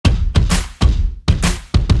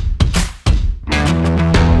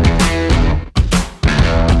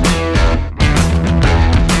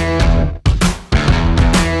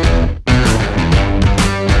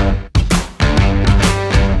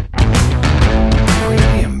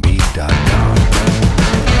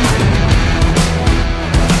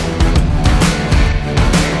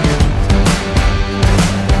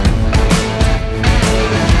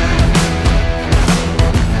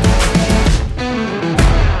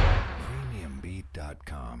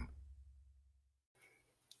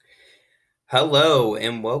Hello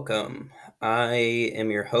and welcome. I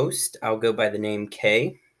am your host. I'll go by the name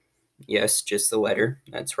K. Yes, just the letter.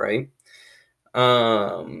 That's right.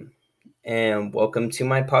 Um, and welcome to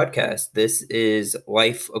my podcast. This is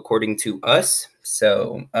Life According to Us.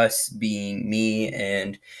 So, us being me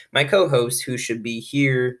and my co host, who should be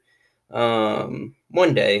here one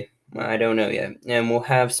day. I don't know yet. And we'll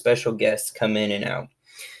have special guests come in and out.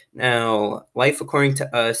 Now, Life According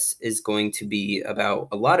to Us is going to be about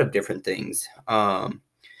a lot of different things.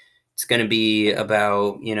 It's going to be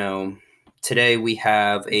about, today we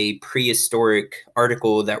have a prehistoric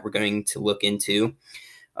article that we're going to look into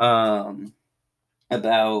um,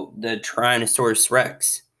 about the Tyrannosaurus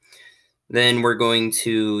Rex. Then we're going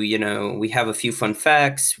to, we have a few fun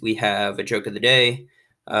facts. We have a joke of the day.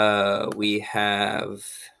 We have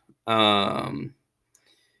um,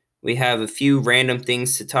 we have a few random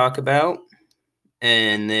things to talk about,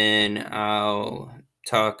 and then I'll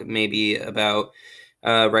talk maybe about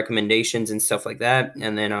recommendations and stuff like that,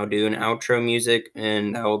 and then I'll do an outro music,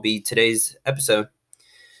 and that will be today's episode.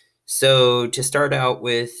 So to start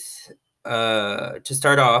off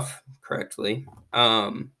correctly,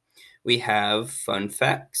 we have fun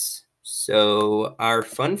facts. So our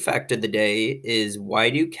fun fact of the day is,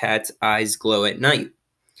 why do cats' eyes glow at night?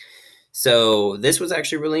 So this was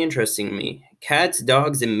actually really interesting to me. Cats,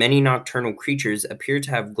 dogs, and many nocturnal creatures appear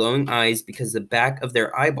to have glowing eyes because the back of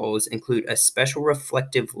their eyeballs include a special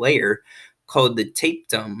reflective layer called the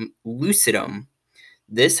tapetum lucidum.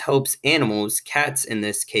 This helps animals, cats in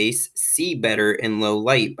this case, see better in low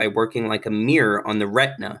light by working like a mirror on the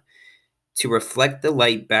retina to reflect the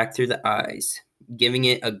light back through the eyes, giving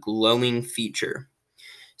it a glowing feature.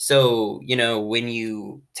 So, when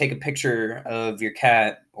you take a picture of your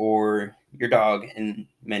cat or your dog in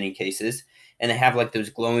many cases, and they have like those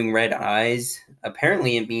glowing red eyes,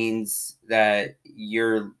 apparently it means that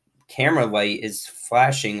your camera light is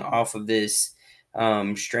flashing off of this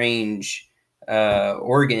strange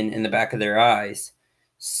organ in the back of their eyes.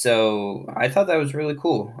 So I thought that was really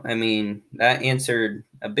cool. I mean, that answered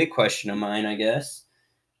a big question of mine, I guess.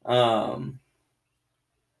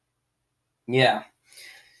 Yeah.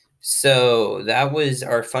 So that was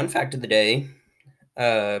our fun fact of the day.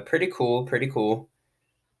 Pretty cool, pretty cool.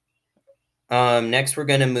 Next we're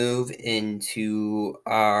gonna move into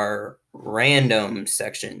our random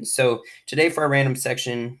section. So today for our random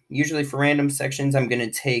section, usually for random sections, I'm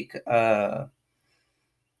gonna take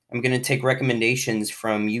recommendations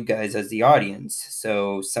from you guys as the audience.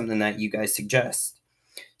 So something that you guys suggest.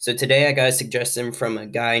 So today I got a suggestion from a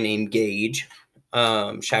guy named Gage.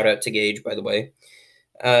 Shout out to Gage, by the way.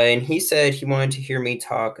 And he said he wanted to hear me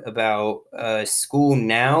talk about school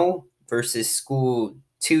now versus school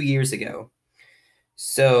 2 years ago.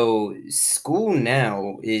 So, school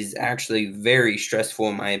now is actually very stressful,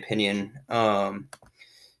 in my opinion.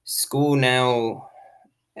 School now,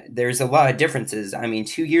 there's a lot of differences. I mean,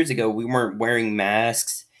 2 years ago, we weren't wearing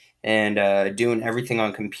masks and doing everything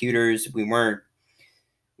on computers. We weren't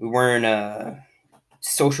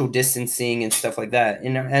social distancing and stuff like that.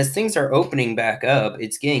 And as things are opening back up,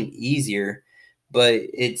 it's getting easier, but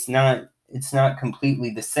it's not completely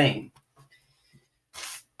the same.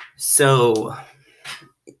 So,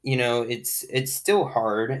 it's still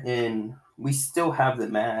hard, and we still have the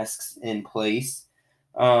masks in place.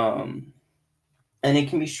 And it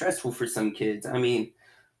can be stressful for some kids. I mean,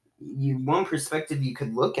 one perspective you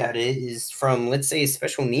could look at it is from, let's say, a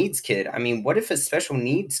special needs kid. I mean, what if a special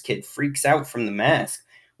needs kid freaks out from the mask?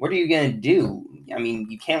 What are you going to do? I mean,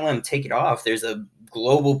 you can't let them take it off. There's a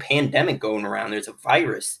global pandemic going around. There's a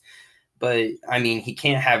virus. But, I mean, he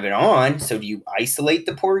can't have it on. So do you isolate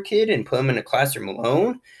the poor kid and put him in a classroom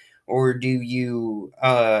alone? Or do you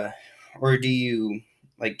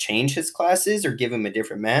like change his classes or give him a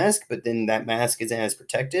different mask, but then that mask isn't as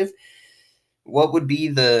protective? What would be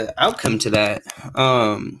the outcome to that?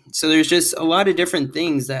 So there's just a lot of different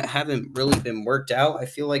things that haven't really been worked out. I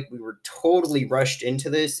feel like we were totally rushed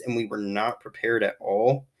into this and we were not prepared at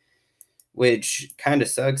all, which kind of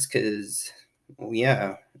sucks because, well,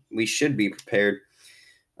 yeah, we should be prepared.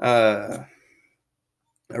 A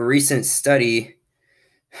recent study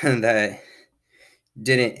that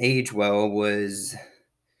didn't age well was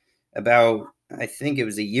about, I think it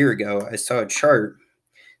was a year ago, I saw a chart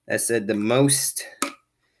that said the most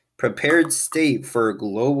prepared state for a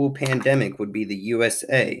global pandemic would be the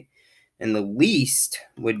USA, and the least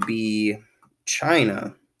would be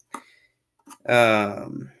China.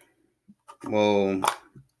 Well,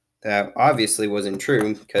 that obviously wasn't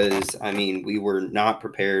true because, I mean, we were not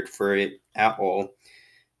prepared for it at all.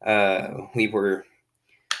 We were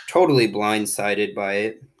totally blindsided by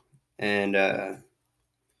it, and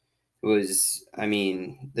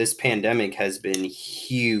this pandemic has been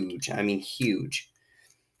huge. Huge.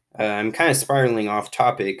 I'm kind of spiraling off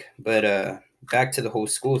topic, but back to the whole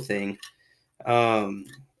school thing. Um,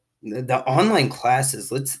 the online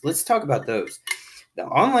classes. Let's talk about those. The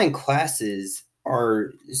online classes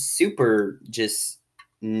are super just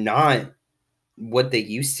not what they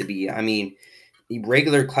used to be.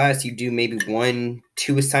 Regular class, you do maybe 1-2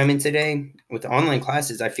 assignments a day. With online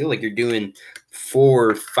classes, I feel like you're doing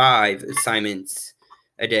 4-5 assignments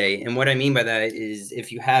a day. And what I mean by that is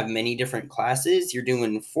if you have many different classes, you're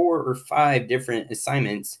doing 4 or 5 different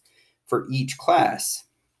assignments for each class,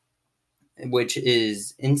 which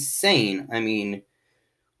is insane.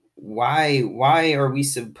 Why are we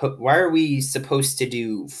supposed to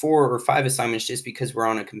do 4 or 5 assignments just because we're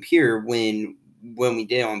on a computer when we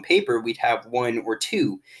did on paper we'd have 1 or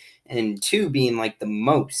 2, and 2 being like the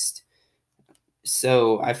most.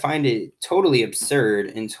 So I find it totally absurd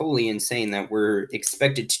and totally insane that we're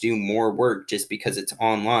expected to do more work just because it's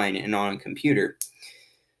online and on a computer.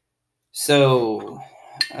 So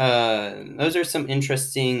those are some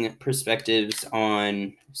interesting perspectives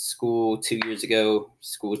on school 2 years ago,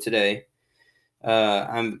 school today.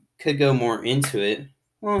 I could go more into it.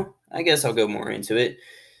 Well, I guess I'll go more into it.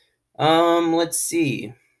 Let's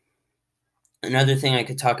see. Another thing I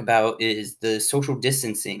could talk about is the social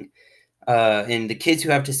distancing, and the kids who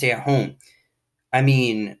have to stay at home. I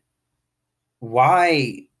mean,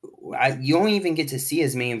 why? You don't even get to see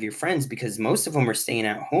as many of your friends because most of them are staying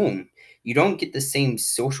at home. You don't get the same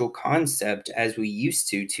social concept as we used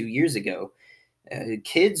to 2 years ago.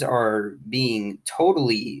 Kids are being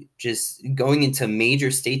totally just going into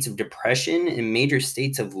major states of depression and major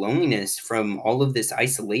states of loneliness from all of this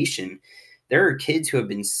isolation. There are kids who have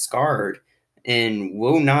been scarred and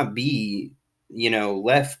will not be,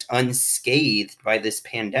 left unscathed by this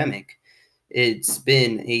pandemic. It's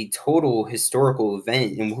been a total historical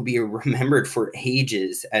event and will be remembered for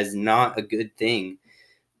ages as not a good thing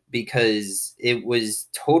because it was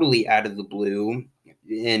totally out of the blue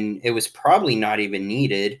and it was probably not even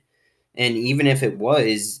needed. And even if it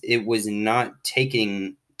was not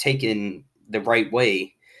taken the right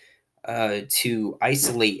way. To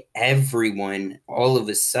isolate everyone all of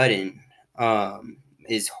a sudden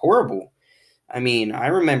is horrible. I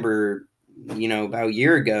remember, about a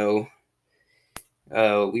year ago,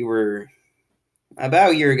 we were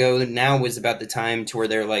about a year ago. Now was about the time to where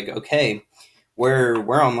they're like, okay,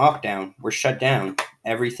 we're on lockdown. We're shut down.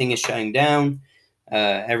 Everything is shutting down.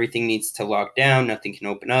 Everything needs to lock down. Nothing can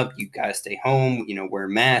open up. You gotta stay home. Wear a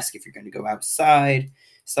mask if you're going to go outside.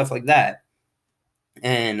 Stuff like that.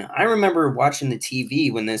 And I remember watching the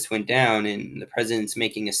TV when this went down, and the president's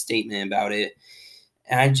making a statement about it.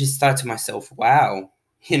 And I just thought to myself, wow,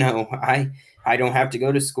 I don't have to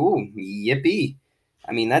go to school. Yippee.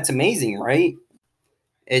 That's amazing, right?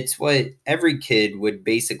 It's what every kid would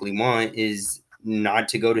basically want, is not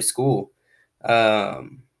to go to school.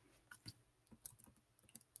 Um,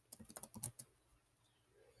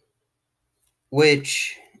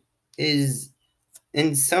 which is,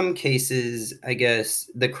 in some cases, I guess,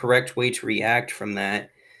 the correct way to react from that.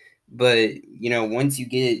 But,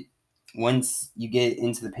 once you get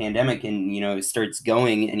into the pandemic and, it starts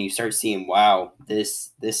going and you start seeing, wow,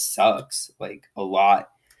 this sucks like a lot.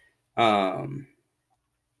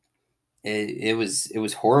 It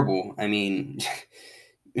was horrible.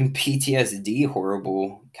 PTSD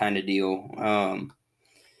horrible kind of deal.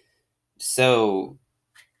 So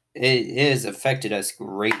it has affected us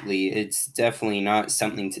greatly. It's definitely not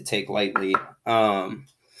something to take lightly.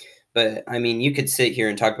 But you could sit here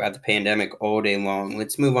and talk about the pandemic all day long.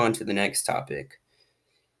 Let's move on to the next topic.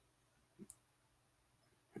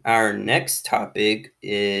 Our next topic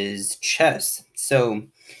is chess. So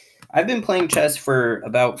I've been playing chess for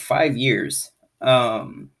about 5 years.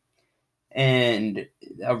 And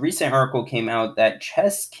a recent article came out that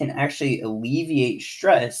chess can actually alleviate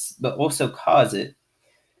stress, but also cause it.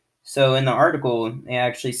 So in the article, they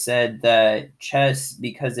actually said that chess,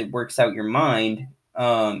 because it works out your mind,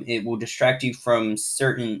 it will distract you from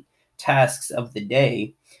certain tasks of the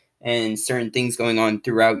day and certain things going on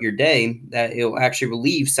throughout your day, that it will actually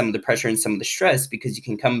relieve some of the pressure and some of the stress because you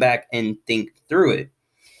can come back and think through it.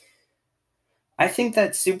 I think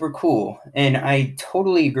that's super cool, and I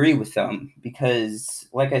totally agree with them because,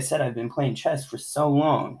 like I said, I've been playing chess for so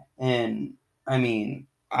long, and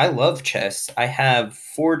I love chess. I have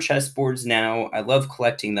 4 chess boards now. I love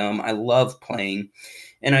collecting them. I love playing,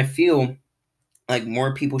 and I feel like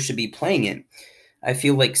more people should be playing it. I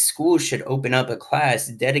feel like schools should open up a class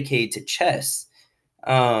dedicated to chess.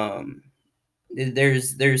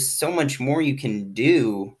 There's so much more you can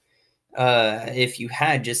do if you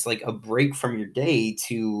had just like a break from your day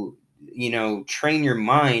to, train your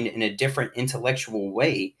mind in a different intellectual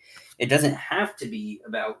way. It doesn't have to be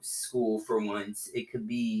about school for once. It could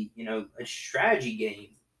be, a strategy game.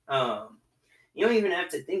 You don't even have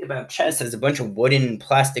to think about chess as a bunch of wooden,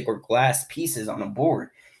 plastic, or glass pieces on a board.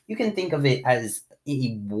 You can think of it as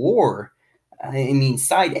a war. I mean,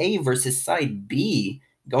 side A versus side B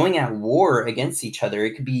going at war against each other.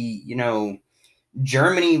 It could be,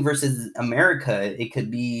 Germany versus America. It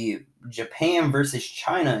could be Japan versus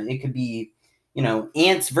China. It could be,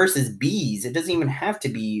 ants versus bees. It doesn't even have to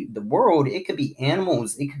be the world. It could be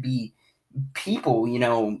animals. It could be people.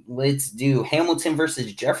 Let's do Hamilton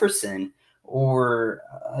versus Jefferson, or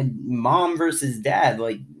mom versus dad.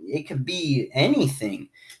 Like, it could be anything.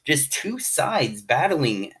 Just two sides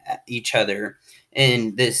battling each other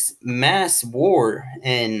in this mass war.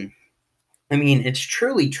 And I mean, it's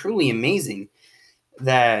truly, truly amazing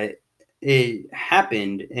that it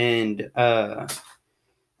happened. And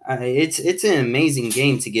it's an amazing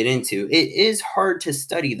game to get into. It is hard to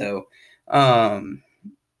study though. Hard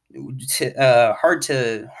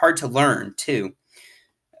to learn too.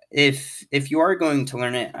 If you are going to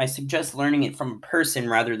learn it, I suggest learning it from a person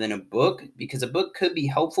rather than a book, because a book could be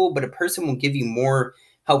helpful, but a person will give you more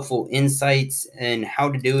helpful insights and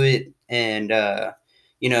how to do it, and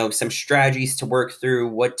some strategies to work through,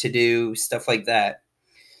 what to do, stuff like that.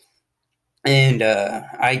 And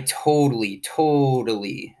I totally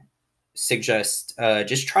suggest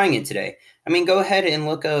just trying it today. I mean, go ahead and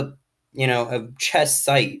look up, a chess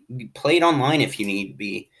site. Play it online if you need to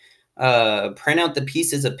be. Print out the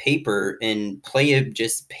pieces of paper and play it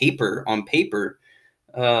just paper on paper.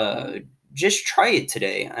 Just try it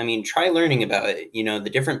today. I mean, try learning about it. The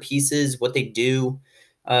different pieces, what they do.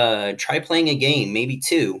 Try playing a game, maybe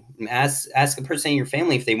two. Ask a person in your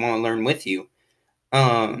family if they want to learn with you.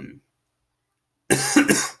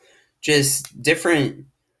 Just different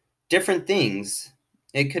things.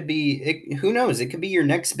 It could be, who knows? It could be your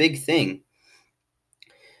next big thing.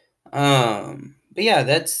 But yeah,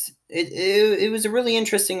 that's it. It was a really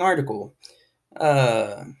interesting article.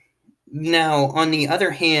 Now, on the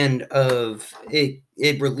other hand, of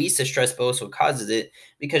it releases stress, but also causes it,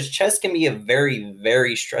 because chess can be a very,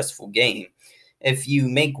 very stressful game. If you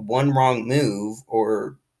make one wrong move,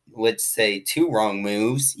 or let's say two wrong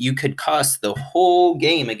moves, you could cost the whole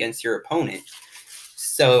game against your opponent.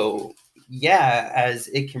 So, yeah, as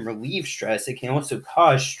it can relieve stress, it can also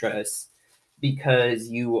cause stress, because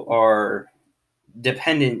you are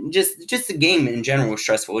dependent. Just the game in general is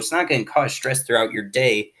stressful. It's not going to cause stress throughout your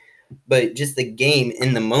day, but just the game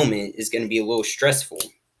in the moment is going to be a little stressful.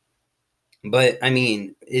 But I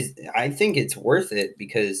mean, I think it's worth it,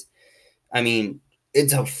 because I mean,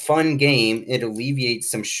 it's a fun game. It alleviates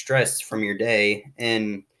some stress from your day,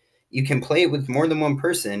 and you can play it with more than one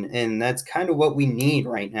person. And that's kind of what we need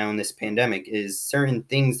right now in this pandemic, is certain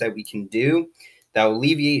things that we can do that will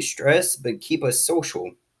alleviate stress but keep us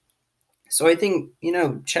social. So I think,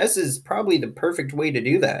 chess is probably the perfect way to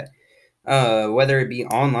do that. Whether it be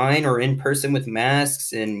online or in person with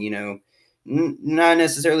masks, and, not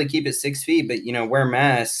necessarily keep it 6 feet, but, wear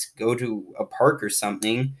masks, go to a park or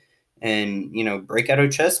something, and, break out a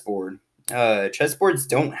chessboard. Chessboards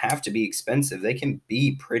don't have to be expensive. They can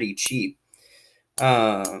be pretty cheap.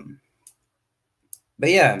 But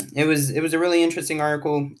yeah, it was a really interesting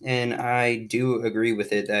article, and I do agree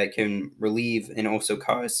with it that it can relieve and also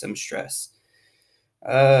cause some stress.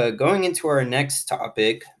 Going into our next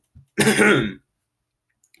topic,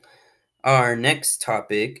 our next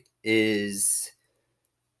topic is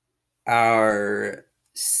our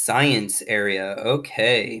science area.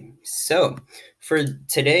 Okay, so for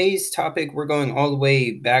today's topic, we're going all the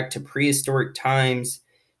way back to prehistoric times,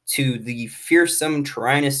 to the fearsome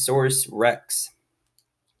Tyrannosaurus Rex.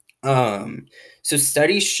 So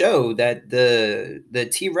studies show that the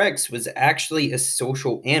T-Rex was actually a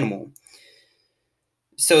social animal.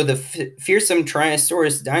 So the fearsome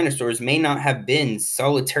Tyrannosaurus dinosaurs may not have been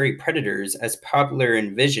solitary predators as popular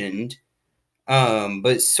envisioned,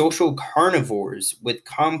 but social carnivores with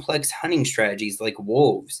complex hunting strategies like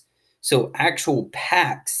wolves. So actual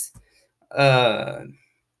packs.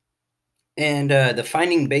 And the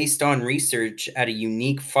finding, based on research at a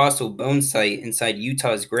unique fossil bone site inside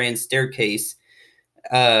Utah's Grand Staircase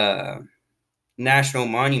National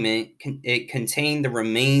Monument, it contained the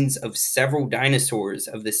remains of several dinosaurs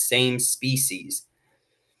of the same species.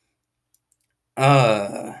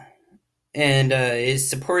 And it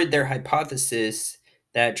supported their hypothesis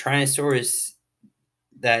that Tyrannosaurus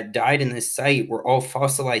that died in this site were all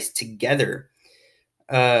fossilized together,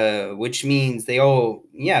 which means they all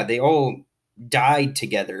died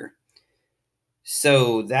together.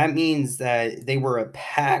 So that means that they were a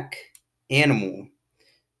pack animal.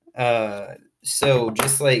 So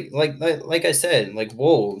just like I said, like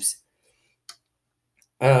wolves.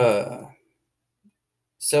 Uh,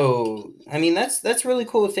 so I mean that's really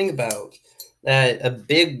cool to think about, that a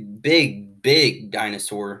big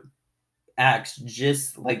dinosaur acts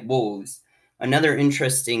just like wolves. Another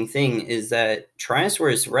interesting thing is that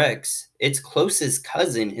Tyrannosaurus rex, its closest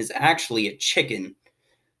cousin, is actually a chicken,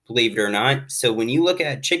 believe it or not. So when you look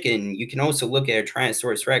at chicken, you can also look at a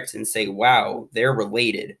Tyrannosaurus rex and say, wow, they're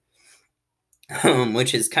related,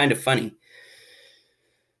 which is kind of funny.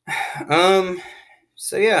 Um,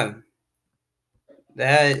 so yeah,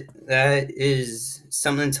 that is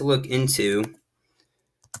something to look into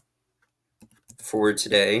for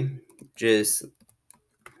today. Just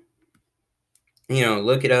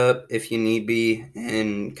look it up if you need be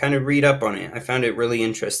and kind of read up on it. I found it really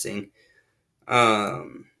interesting.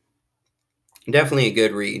 Um, Definitely a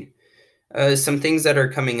good read. Some things that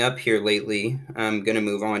are coming up here lately. I'm going to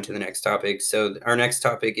move on to the next topic. So our next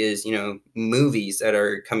topic is, movies that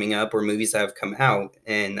are coming up or movies that have come out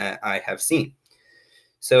and that I have seen.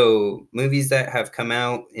 So movies that have come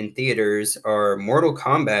out in theaters are Mortal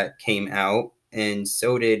Kombat came out, and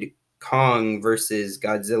so did Kong versus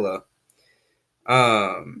Godzilla.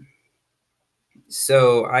 Um,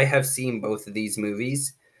 so I have seen both of these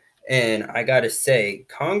movies, and I gotta say,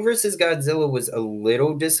 Kong versus Godzilla was a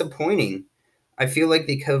little disappointing. I feel like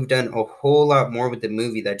they could have done a whole lot more with the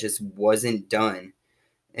movie that just wasn't done.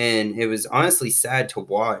 And it was honestly sad to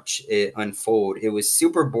watch it unfold. It was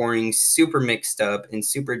super boring, super mixed up, and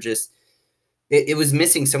super just it was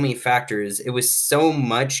missing so many factors. It was so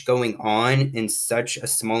much going on in such a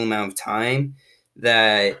small amount of time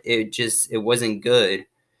that it wasn't good.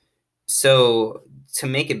 So to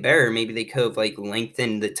make it better, maybe they could have like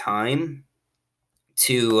lengthened the time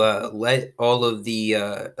to let all of the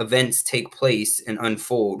events take place and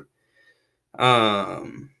unfold.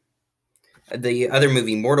 Um, the other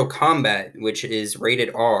movie, Mortal Kombat, which is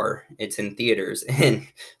rated R, it's in theaters, and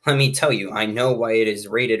let me tell you, I know why it is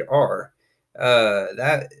rated R.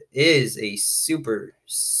 That is a super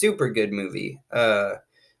good movie.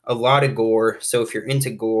 A lot of gore. So if you're into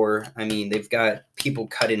gore, I mean, they've got people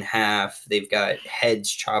cut in half, they've got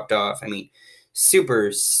heads chopped off. I mean, super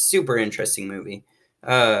interesting movie.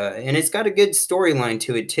 And it's got a good storyline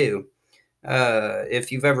to it too.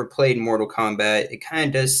 If you've ever played Mortal Kombat, it kind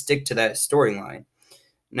of does stick to that storyline.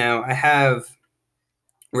 Now, I have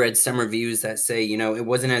read some reviews that say, it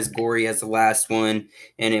wasn't as gory as the last one,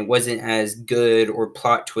 and it wasn't as good or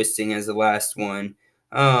plot twisting as the last one.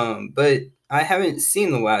 But I haven't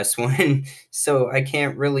seen the last one, so I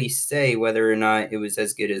can't really say whether or not it was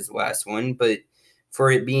as good as the last one. But for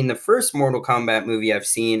it being the first Mortal Kombat movie I've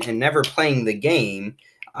seen and never playing the game,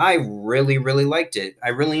 I really liked it. I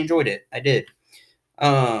really enjoyed it. I did.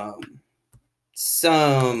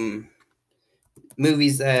 Some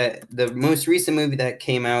movies that the most recent movie that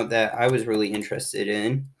came out that I was really interested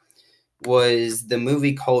in was the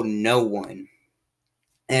movie called No One.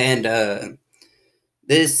 And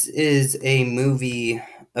this is a movie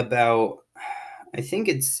about, I think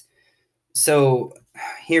it's, so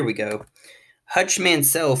here we go. Hutch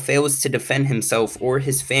Mansell fails to defend himself or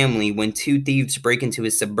his family when two thieves break into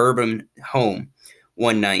his suburban home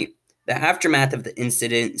one night. The aftermath of the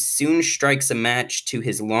incident soon strikes a match to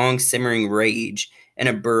his long simmering rage. In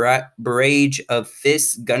a barrage of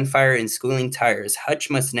fists, gunfire, and squealing tires, Hutch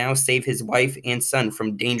must now save his wife and son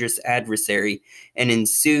from dangerous adversary and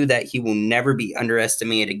ensue that he will never be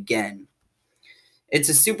underestimated again. It's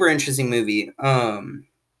a super interesting movie. Um,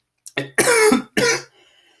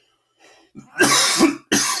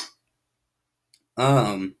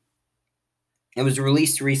 it was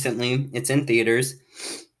released recently. It's in theaters.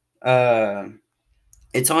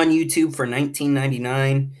 It's on YouTube for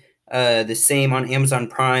 $19.99. The same on Amazon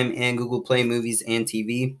Prime and Google Play Movies and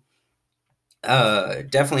TV.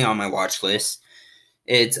 Definitely on my watch list.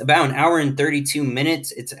 It's about an hour and 32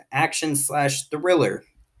 minutes. It's an action slash thriller,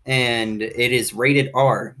 and it is rated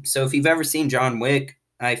R. So if you've ever seen John Wick,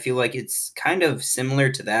 I feel like it's kind of similar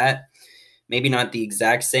to that. Maybe not the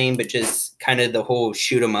exact same, but just kind of the whole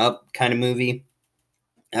shoot 'em up kind of movie.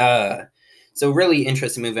 So really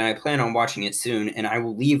interesting movie. I plan on watching it soon, and I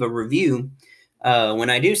will leave a review when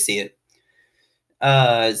I do see it.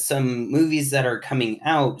 Some movies that are coming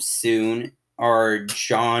out soon are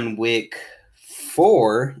John Wick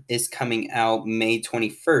 4 is coming out May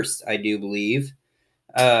 21st, I do believe,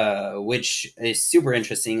 which is super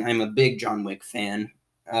interesting. I'm a big John Wick fan.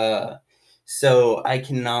 So I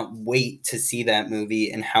cannot wait to see that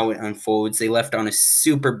movie and how it unfolds. They left on a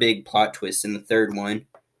super big plot twist in the third one.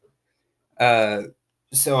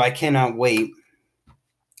 So I cannot wait.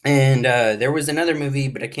 And there was another movie,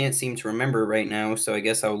 but I can't seem to remember right now, so I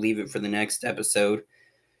guess I'll leave it for the next episode.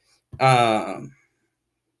 Um,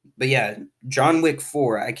 but yeah, John Wick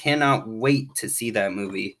 4. I cannot wait to see that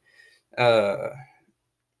movie. Uh,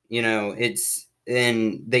 it's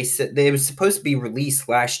and they said they was supposed to be released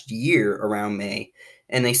last year around May,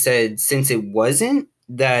 and they said since it wasn't,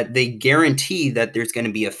 that they guarantee that there's going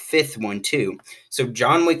to be a fifth one too. So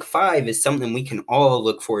John Wick 5 is something we can all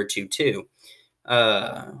look forward to too.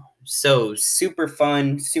 Uh, so super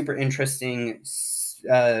fun, super interesting,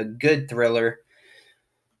 good thriller.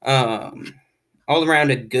 Um, all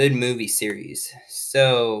around a good movie series.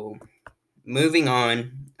 So moving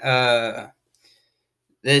on.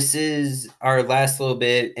 This is our last little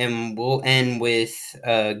bit, and we'll end with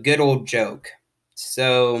a good old joke.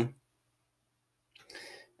 So,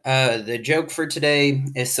 the joke for today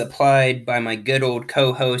is supplied by my good old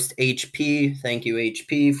co host, HP. Thank you,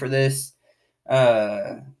 HP, for this.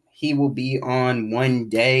 Uh, he will be on one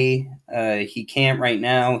day. He can't right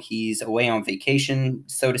now. He's away on vacation,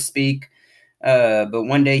 so to speak. But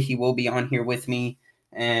one day he will be on here with me,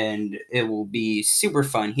 and it will be super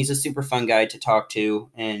fun. He's a super fun guy to talk to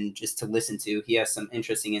and just to listen to. He has some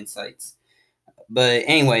interesting insights. But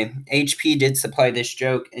anyway, HP did supply this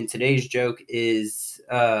joke, and today's joke is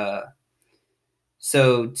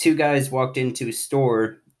so two guys walked into a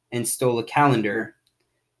store and stole a calendar.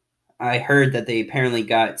 I heard that they apparently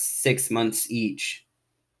got 6 months each.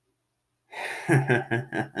 Good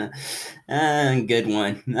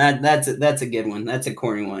one. That's a good one. That's a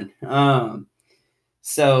corny one.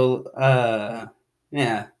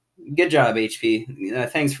 Yeah, good job, HP.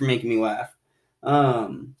 Thanks for making me laugh.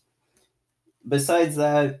 Besides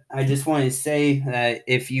that, I just want to say that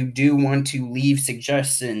if you do want to leave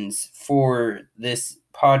suggestions for this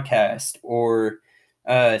podcast or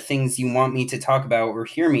things you want me to talk about or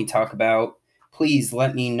hear me talk about, please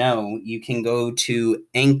let me know. You can go to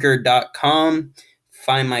anchor.com,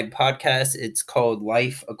 find my podcast. It's called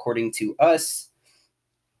Life According to Us,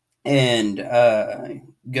 and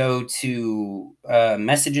go to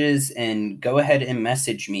messages and go ahead and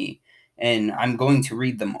message me, and I'm going to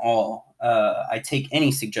read them all. I take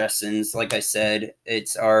any suggestions. Like I said,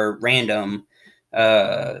 it's our random.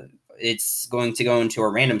 It's going to go into a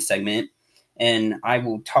random segment, and I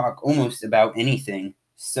will talk almost about anything.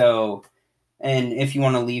 So, and if you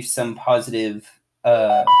want to leave some positive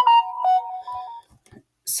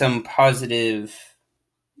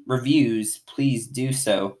reviews, please do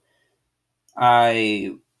so.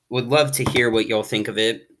 I would love to hear what y'all think of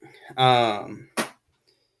it.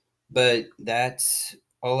 But that's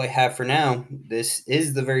all I have for now. This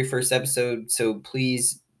is the very first episode, so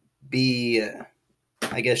please be,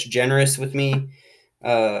 I guess, generous with me.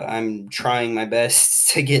 I'm trying my best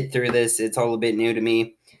to get through this. It's all a bit new to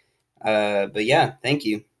me. But yeah, thank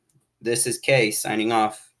you. This is Kay signing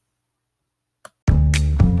off.